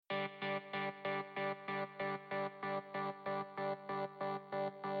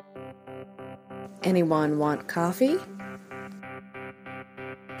Anyone want coffee?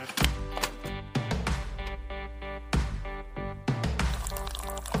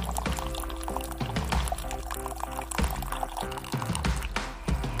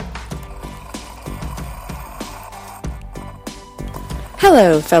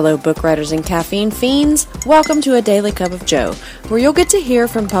 Hello, fellow book writers and caffeine fiends. Welcome to A Daily Cup of Joe, where you'll get to hear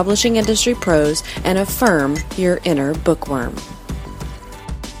from publishing industry pros and affirm your inner bookworm.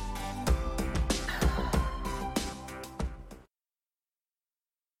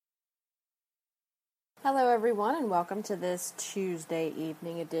 Hello, everyone, and welcome to this Tuesday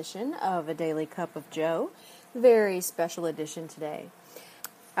evening edition of A Daily Cup of Joe. Very special edition today.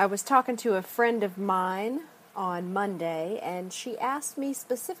 I was talking to a friend of mine on Monday, and she asked me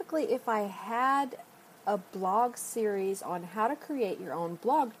specifically if I had a blog series on how to create your own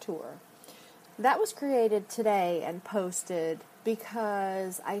blog tour. That was created today and posted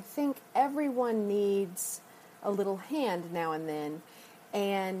because I think everyone needs a little hand now and then.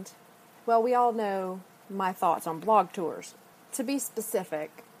 And, well, we all know my thoughts on blog tours. To be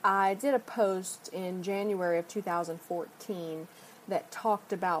specific, I did a post in January of 2014 that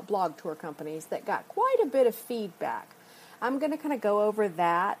talked about blog tour companies that got quite a bit of feedback. I'm going to kind of go over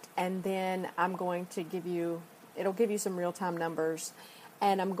that, and then I'm going to it'll give you some real-time numbers,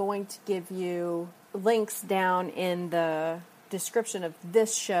 and I'm going to give you links down in the description of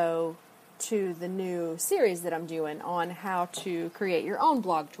this show to the new series that I'm doing on how to create your own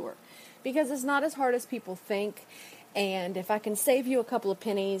blog tour, because it's not as hard as people think. And if I can save you a couple of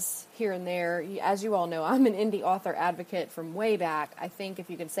pennies here and there, as you all know, I'm an indie author advocate from way back. I think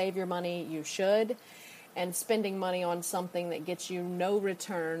if you can save your money, you should. And spending money on something that gets you no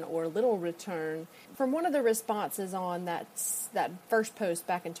return or little return. From one of the responses on that first post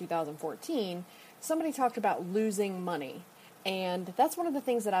back in 2014, somebody talked about losing money. And that's one of the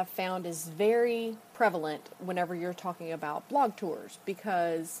things that I've found is very prevalent whenever you're talking about blog tours,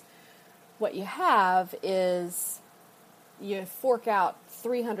 because what you have is you fork out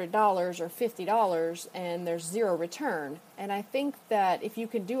 $300 or $50 and there's zero return. And I think that if you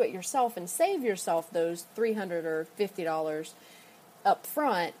can do it yourself and save yourself those $300 or $50 up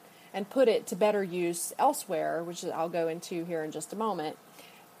front and put it to better use elsewhere, which I'll go into here in just a moment,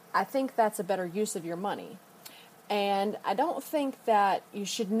 I think that's a better use of your money. And I don't think that you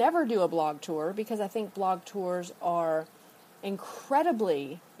should never do a blog tour, because I think blog tours are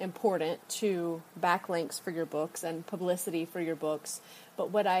incredibly important to backlinks for your books and publicity for your books. But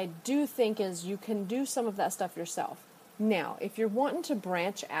what I do think is you can do some of that stuff yourself. Now, if you're wanting to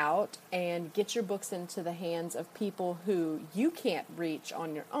branch out and get your books into the hands of people who you can't reach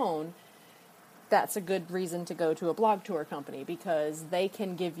on your own, that's a good reason to go to a blog tour company, because they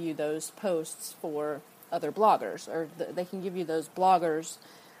can give you those posts for other bloggers, or they can give you those bloggers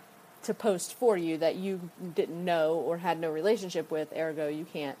to post for you that you didn't know or had no relationship with, ergo you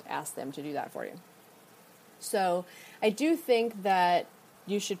can't ask them to do that for you. So I do think that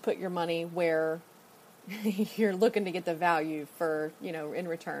you should put your money where you're looking to get the value for, in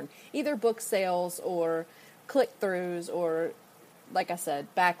return. Either book sales or click-throughs or, like I said,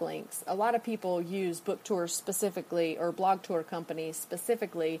 backlinks. A lot of people use book tours specifically, or blog tour companies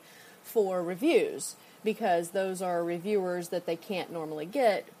specifically, for reviews, because those are reviewers that they can't normally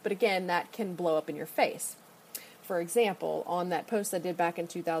get, but again, that can blow up in your face. For example, on that post I did back in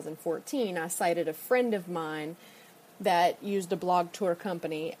 2014, I cited a friend of mine that used a blog tour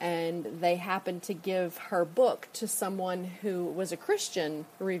company, and they happened to give her book to someone who was a Christian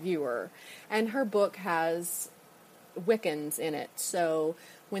reviewer, and her book has Wiccans in it, so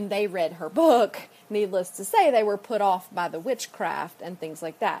when they read her book, needless to say, they were put off by the witchcraft and things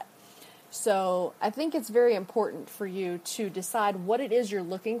like that. So I think it's very important for you to decide what it is you're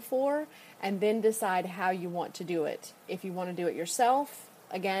looking for, and then decide how you want to do it. If you want to do it yourself,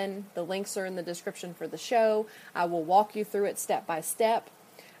 again, the links are in the description for the show. I will walk you through it step by step,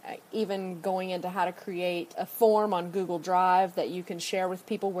 even going into how to create a form on Google Drive that you can share with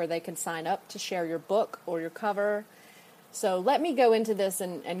people where they can sign up to share your book or your cover. So let me go into this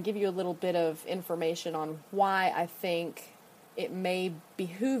and give you a little bit of information on why I think it may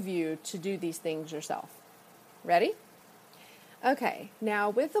behoove you to do these things yourself. Ready? Okay, now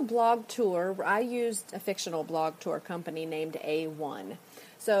with a blog tour, I used a fictional blog tour company named A1.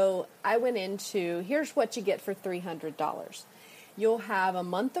 So I went into, here's what you get for $300. You'll have a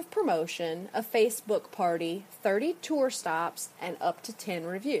month of promotion, a Facebook party, 30 tour stops, and up to 10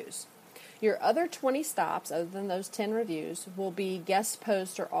 reviews. Your other 20 stops, other than those 10 reviews, will be guest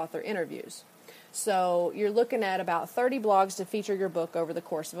posts or author interviews. So you're looking at about 30 blogs to feature your book over the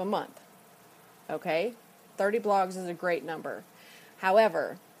course of a month. Okay? 30 blogs is a great number.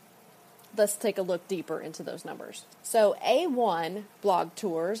 However, let's take a look deeper into those numbers. So A1 Blog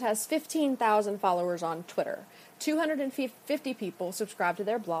Tours has 15,000 followers on Twitter. 250 people subscribe to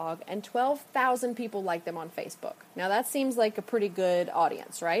their blog, and 12,000 people like them on Facebook. Now that seems like a pretty good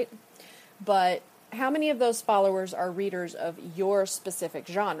audience, right? But how many of those followers are readers of your specific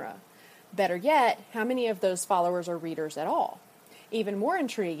genre? Better yet, how many of those followers are readers at all? Even more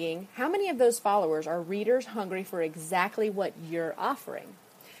intriguing, how many of those followers are readers hungry for exactly what you're offering?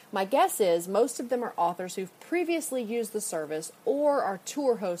 My guess is most of them are authors who've previously used the service or are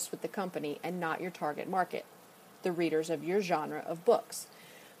tour hosts with the company and not your target market, the readers of your genre of books.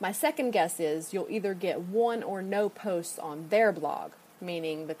 My second guess is you'll either get one or no posts on their blog,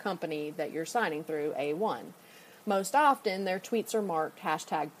 meaning the company that you're signing through, A1. Most often, their tweets are marked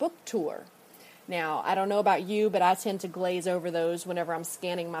 #BookTour. Now, I don't know about you, but I tend to glaze over those whenever I'm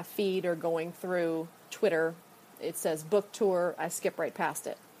scanning my feed or going through Twitter. It says book tour, I skip right past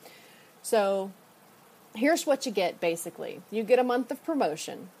it. So, here's what you get, basically. You get a month of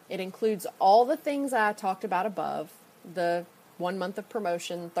promotion. It includes all the things I talked about above, the 1 month of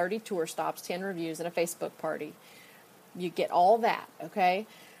promotion, 30 tour stops, 10 reviews, and a Facebook party. You get all that, okay?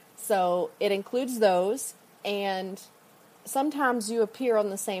 So, it includes those, and sometimes you appear on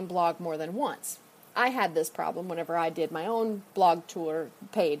the same blog more than once. I had this problem whenever I did my own blog tour,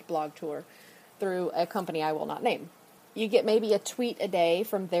 paid blog tour, through a company I will not name. You get maybe a tweet a day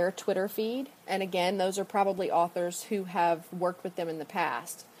from their Twitter feed, and again, those are probably authors who have worked with them in the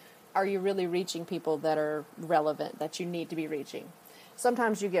past. Are you really reaching people that are relevant, that you need to be reaching?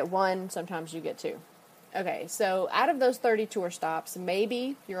 Sometimes you get one, sometimes you get two. Okay, so out of those 30 tour stops,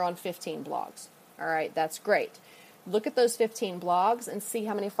 maybe you're on 15 blogs. All right, that's great. Look at those 15 blogs and see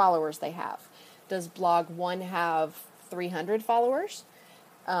how many followers they have. Does blog 1 have 300 followers?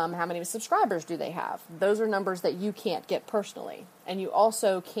 How many subscribers do they have? Those are numbers that you can't get personally. And you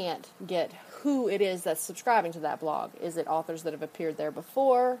also can't get who it is that's subscribing to that blog. Is it authors that have appeared there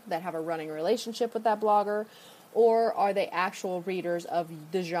before, that have a running relationship with that blogger? Or are they actual readers of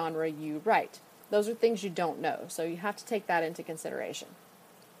the genre you write? Those are things you don't know, so you have to take that into consideration.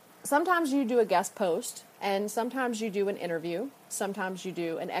 Sometimes you do a guest post, and sometimes you do an interview. Sometimes you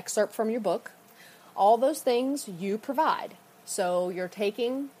do an excerpt from your book. All those things you provide. So you're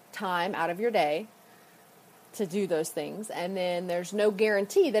taking time out of your day to do those things, and then there's no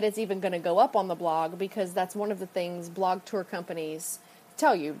guarantee that it's even going to go up on the blog, because that's one of the things blog tour companies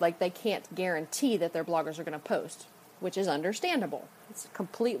tell you. Like, they can't guarantee that their bloggers are going to post, which is understandable. It's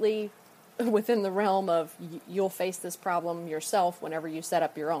completely within the realm of you'll face this problem yourself whenever you set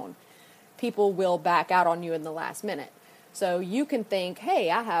up your own. People will back out on you in the last minute. So you can think, hey,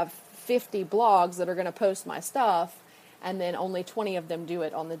 I have 50 blogs that are going to post my stuff, and then only 20 of them do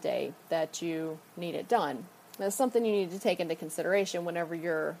it on the day that you need it done. That's something you need to take into consideration whenever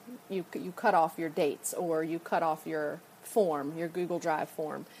you cut off your dates, or you cut off your form, your Google Drive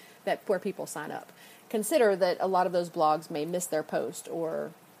form, where people sign up. Consider that a lot of those blogs may miss their post,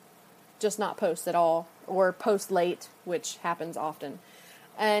 or just not post at all, or post late, which happens often.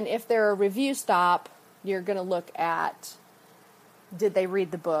 And if they're a review stop, you're going to look at, did they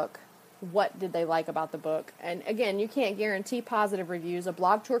read the book? What did they like about the book? And again, you can't guarantee positive reviews. A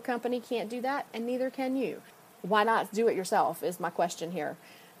blog tour company can't do that, and neither can you. Why not do it yourself is my question here.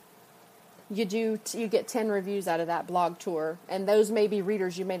 You get 10 reviews out of that blog tour, and those may be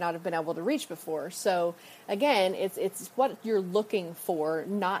readers you may not have been able to reach before. So again, it's what you're looking for,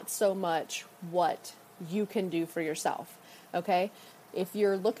 not so much what you can do for yourself. Okay? If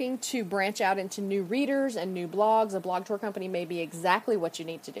you're looking to branch out into new readers and new blogs, a blog tour company may be exactly what you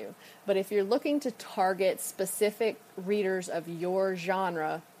need to do. But if you're looking to target specific readers of your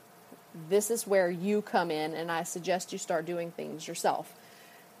genre, this is where you come in, and I suggest you start doing things yourself.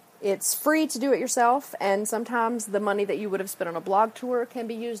 It's free to do it yourself, and sometimes the money that you would have spent on a blog tour can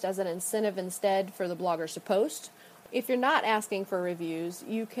be used as an incentive instead for the bloggers to post. If you're not asking for reviews,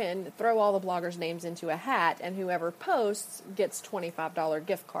 you can throw all the bloggers' names into a hat, and whoever posts gets $25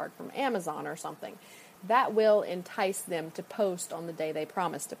 gift card from Amazon or something. That will entice them to post on the day they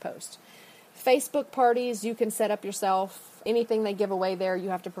promise to post. Facebook parties, you can set up yourself. Anything they give away there, you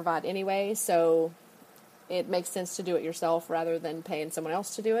have to provide anyway, so it makes sense to do it yourself rather than paying someone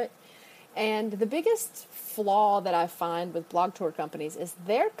else to do it. And the biggest flaw that I find with blog tour companies is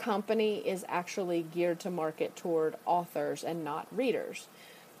their company is actually geared to market toward authors and not readers.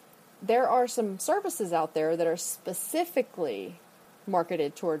 There are some services out there that are specifically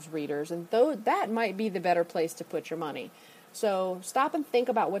marketed towards readers, and though that might be the better place to put your money. So stop and think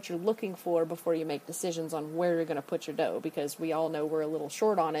about what you're looking for before you make decisions on where you're going to put your dough, because we all know we're a little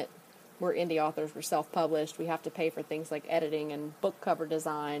short on it. We're indie authors, we're self-published, we have to pay for things like editing and book cover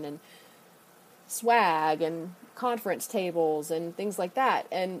design and swag and conference tables and things like that.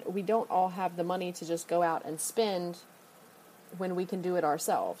 And we don't all have the money to just go out and spend when we can do it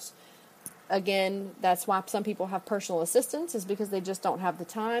ourselves. Again, that's why some people have personal assistants, is because they just don't have the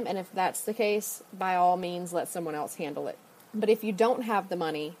time. And if that's the case, by all means, let someone else handle it. But if you don't have the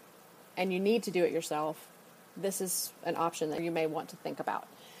money and you need to do it yourself, this is an option that you may want to think about.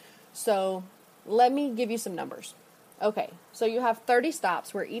 So let me give you some numbers. Okay, so you have 30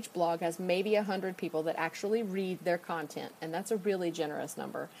 stops where each blog has maybe 100 people that actually read their content, and that's a really generous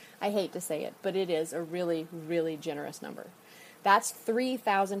number. I hate to say it, but it is a really, really generous number. That's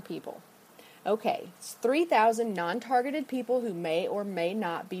 3,000 people. Okay, it's 3,000 non-targeted people who may or may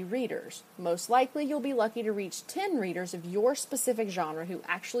not be readers. Most likely you'll be lucky to reach 10 readers of your specific genre who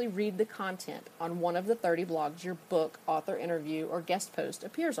actually read the content on one of the 30 blogs your book, author interview, or guest post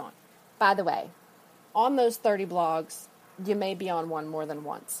appears on. By the way, on those 30 blogs, you may be on one more than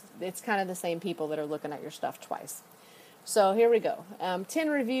once. It's kind of the same people that are looking at your stuff twice. So here we go. 10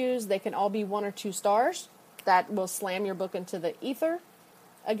 reviews, they can all be 1 or 2 stars. That will slam your book into the ether.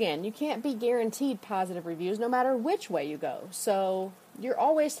 Again, you can't be guaranteed positive reviews no matter which way you go. So you're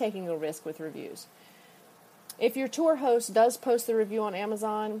always taking a risk with reviews. If your tour host does post the review on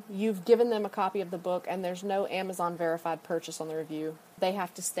Amazon, you've given them a copy of the book and there's no Amazon verified purchase on the review. They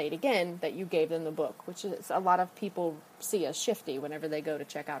have to state again that you gave them the book, which is a lot of people see as shifty whenever they go to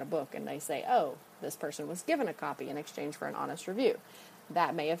check out a book and they say, oh, this person was given a copy in exchange for an honest review.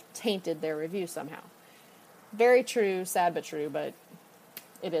 That may have tainted their review somehow. Very true, sad but true, but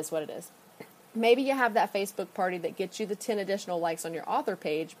it is what it is. Maybe you have that Facebook party that gets you the 10 additional likes on your author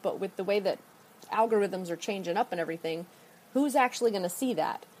page, but with the way that algorithms are changing up and everything, who's actually going to see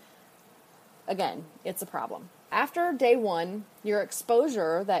that? Again, it's a problem. After day 1, your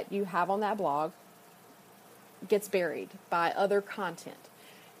exposure that you have on that blog gets buried by other content,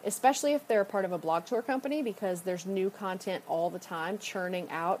 especially if they're a part of a blog tour company, because there's new content all the time, churning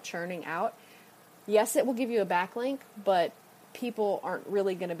out. Yes, it will give you a backlink, but people aren't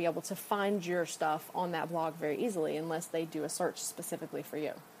really going to be able to find your stuff on that blog very easily unless they do a search specifically for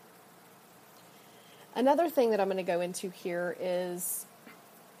you. Another thing that I'm going to go into here is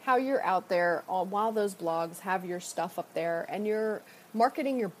how you're out there while those blogs have your stuff up there and you're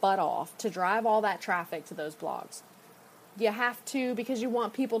marketing your butt off to drive all that traffic to those blogs. You have to, because you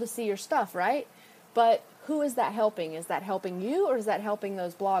want people to see your stuff, right? But who is that helping? Is that helping you or is that helping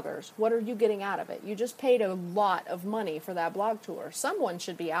those bloggers? What are you getting out of it? You just paid a lot of money for that blog tour. Someone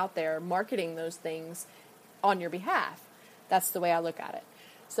should be out there marketing those things on your behalf. That's the way I look at it.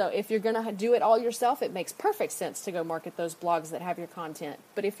 So if you're going to do it all yourself, it makes perfect sense to go market those blogs that have your content.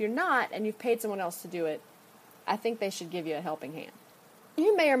 But if you're not and you've paid someone else to do it, I think they should give you a helping hand.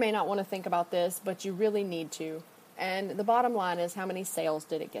 You may or may not want to think about this, but you really need to. And the bottom line is, how many sales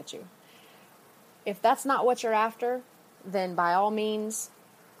did it get you? If that's not what you're after, then by all means,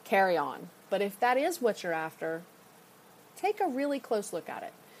 carry on. But if that is what you're after, take a really close look at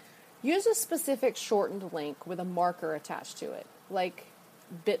it. Use a specific shortened link with a marker attached to it, like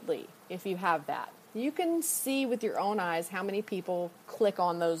Bitly, if you have that. You can see with your own eyes how many people click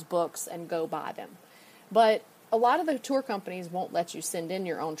on those books and go buy them. But a lot of the tour companies won't let you send in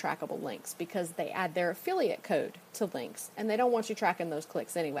your own trackable links because they add their affiliate code to links, and they don't want you tracking those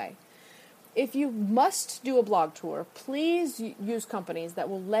clicks anyway. If you must do a blog tour, please use companies that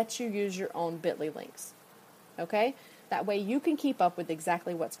will let you use your own Bitly links. Okay? That way you can keep up with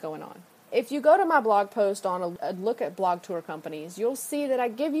exactly what's going on. If you go to my blog post on a look at blog tour companies, you'll see that I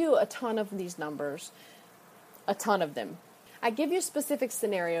give you a ton of these numbers, a ton of them. I give you specific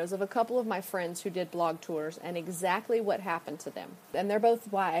scenarios of a couple of my friends who did blog tours and exactly what happened to them. And they're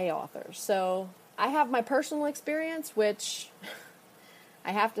both YA authors. So I have my personal experience, which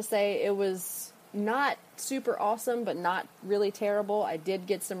I have to say it was not super awesome, but not really terrible. I did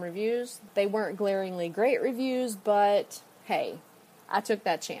get some reviews. They weren't glaringly great reviews, but hey, I took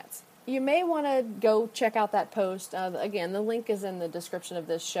that chance. You may want to go check out that post. Again, the link is in the description of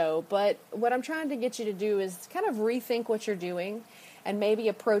this show. But what I'm trying to get you to do is kind of rethink what you're doing and maybe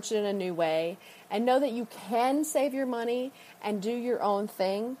approach it in a new way. And know that you can save your money and do your own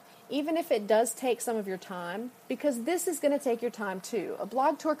thing, even if it does take some of your time, because this is going to take your time too. A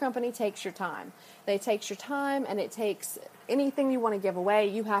blog tour company takes your time. They takes your time, and it takes anything you want to give away,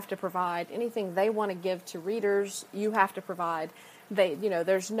 you have to provide. Anything they want to give to readers, you have to provide.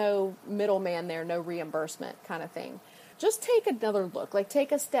 There's no middleman there, no reimbursement kind of thing. Just take another look,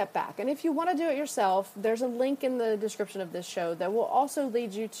 take a step back. And if you want to do it yourself, there's a link in the description of this show that will also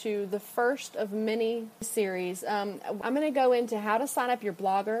lead you to the first of many series. I'm going to go into how to sign up your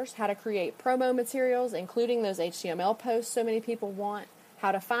bloggers, how to create promo materials, including those HTML posts so many people want,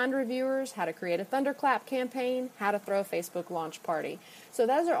 how to find reviewers, how to create a thunderclap campaign, how to throw a Facebook launch party. So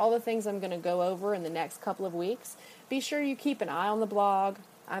those are all the things I'm going to go over in the next couple of weeks. Be sure you keep an eye on the blog.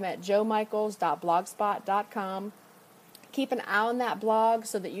 I'm at joemichaels.blogspot.com. Keep an eye on that blog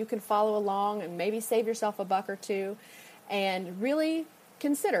so that you can follow along and maybe save yourself a buck or two. And really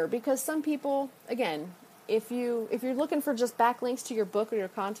consider, because some people, again, if you're looking for just backlinks to your book or your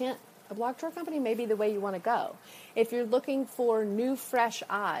content, a blog tour company may be the way you want to go. If you're looking for new, fresh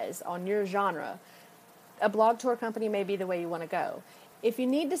eyes on your genre, a blog tour company may be the way you want to go. If you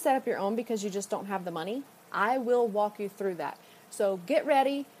need to set up your own because you just don't have the money, I will walk you through that. So get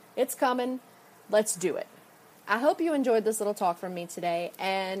ready. It's coming. Let's do it. I hope you enjoyed this little talk from me today,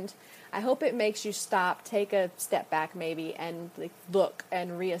 and I hope it makes you stop, take a step back maybe, and look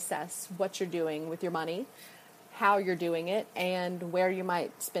and reassess what you're doing with your money, how you're doing it, and where you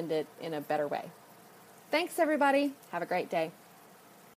might spend it in a better way. Thanks, everybody. Have a great day.